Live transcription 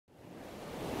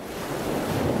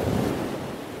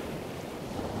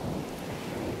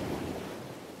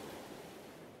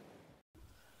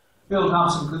Phil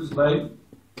Thompson, Coos Bay.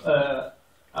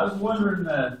 I was wondering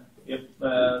if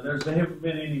there's ever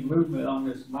been any movement on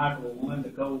this Michael and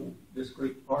Lynda Cole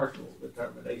discrete parcel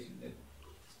determination that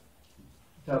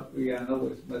I know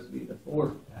it must be the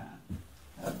fourth time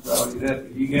I brought it up.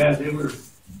 Have you guys ever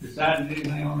decided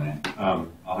anything on that?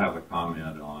 I'll have a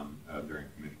comment on during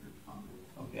Commissioner's comment.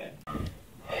 Okay.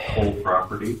 Whole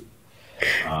property.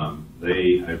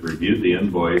 I've reviewed the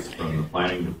invoice from the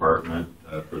Planning Department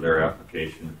for their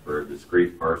application for a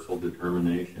discrete parcel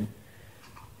determination,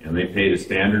 and they paid a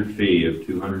standard fee of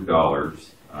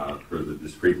 $200 for the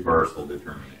discrete parcel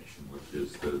determination, which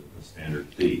is the standard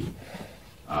fee.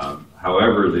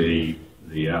 However, the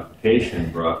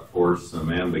application brought forth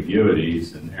some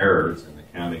ambiguities and errors in the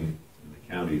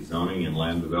county zoning and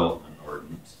land development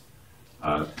ordinance.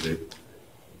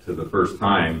 To the first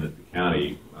time that the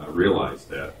county realized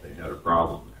that they had a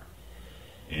problem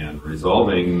there. And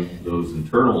resolving those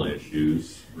internal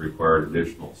issues required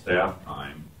additional staff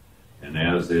time, and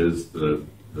as is the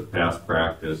past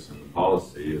practice and the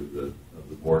policy of the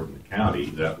board and the county,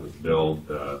 that was billed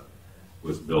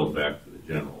back to the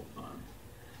general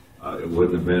fund. It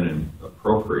wouldn't have been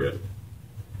appropriate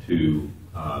to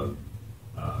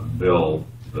bill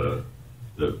the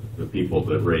people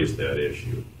that raised that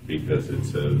issue, because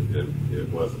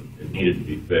it needed to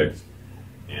be fixed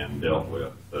and dealt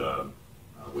with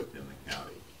within the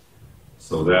county.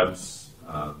 So that's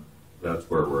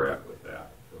where we're at with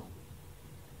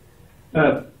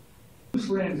that. Whose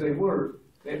friends they were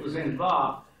that was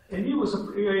involved, and you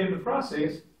were in the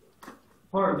process,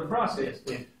 part of the process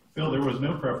then. Phil, there was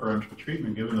no preferential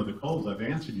treatment given to the Coles. I've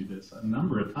answered you this a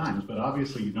number of times, but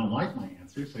obviously you don't like my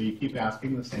answer, so you keep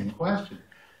asking the same question.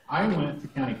 I went to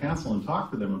County Council and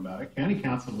talked to them about it. County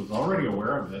Council was already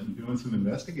aware of it and doing some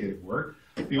investigative work.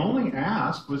 The only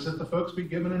ask was that the folks be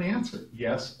given an answer,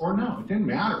 yes or no. It didn't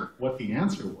matter what the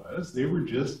answer was. They were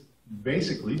just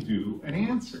basically due an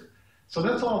answer. So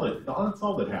that's all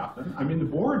that happened. I mean, the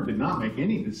board did not make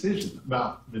any decision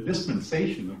about the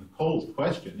dispensation of the Coles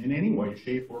question in any way,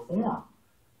 shape, or form.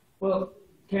 Well,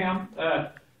 Cam,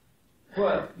 the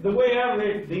way I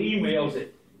read the emails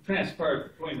that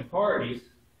transpired between the parties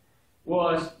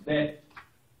was that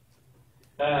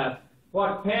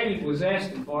what Patty was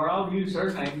asking for, I'll use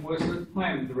her name, was the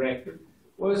planning director,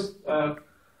 was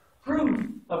proof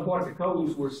of what the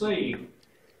Coles were saying.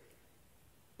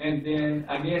 And then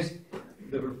I guess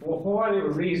for whatever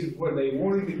reason, whether they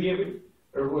wanted to give it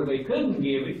or whether they couldn't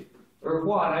give it or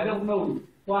what, I don't know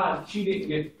why she didn't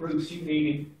get the proof she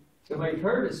needed to make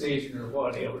her decision or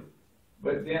whatever.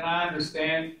 But then I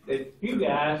understand that you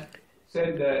guys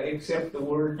said accept the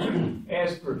word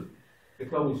as per, the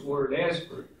Coles word as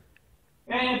per.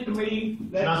 And to me,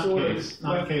 that's not the case.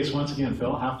 Not the case. Once again,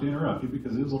 Phil, I have to interrupt you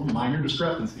because there's a little minor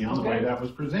discrepancy on the way that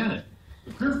was presented.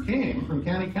 The proof came from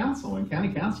County Council, and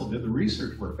County Council did the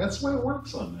research work. That's the way it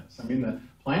works on this. I mean, the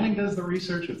planning does the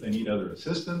research if they need other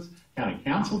assistance. County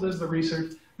Council does the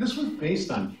research. This was based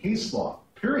on case law,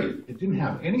 period. It didn't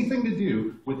have anything to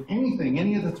do with anything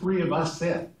any of the three of us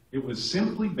said. It was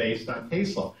simply based on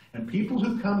case law. And people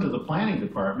who come to the planning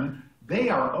department, they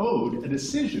are owed a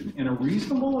decision in a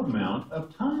reasonable amount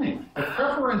of time. If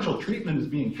preferential treatment is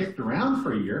being kicked around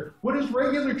for a year, what is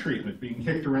regular treatment being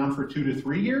kicked around for 2 to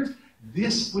 3 years?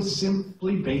 This was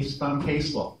simply based on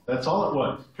case law. That's all it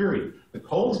was, period. The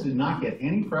Coles did not get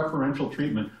any preferential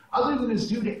treatment other than is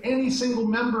due to any single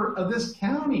member of this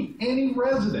county. Any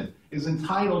resident is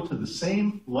entitled to the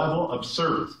same level of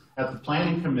service at the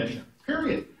Planning Commission,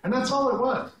 period. And that's all it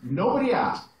was. Nobody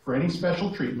asked for any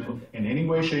special treatment in any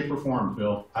way, shape, or form,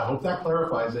 Phil. I hope that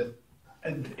clarifies it.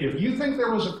 And if you think there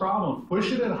was a problem,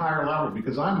 push it at a higher level,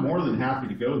 because I'm more than happy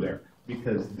to go there,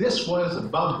 because this was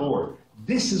above board.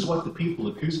 This is what the people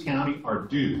of Coos County are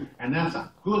due, and that's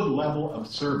a good level of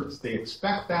service. They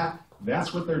expect that.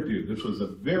 That's what they're due. This was a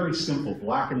very simple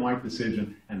black and white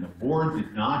decision, and the board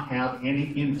did not have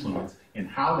any influence in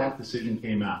how that decision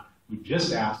came out. We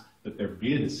just asked that there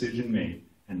be a decision made,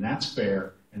 and that's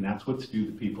fair, and that's what's due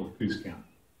the people of Coos County.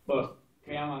 Well,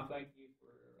 Cam, I think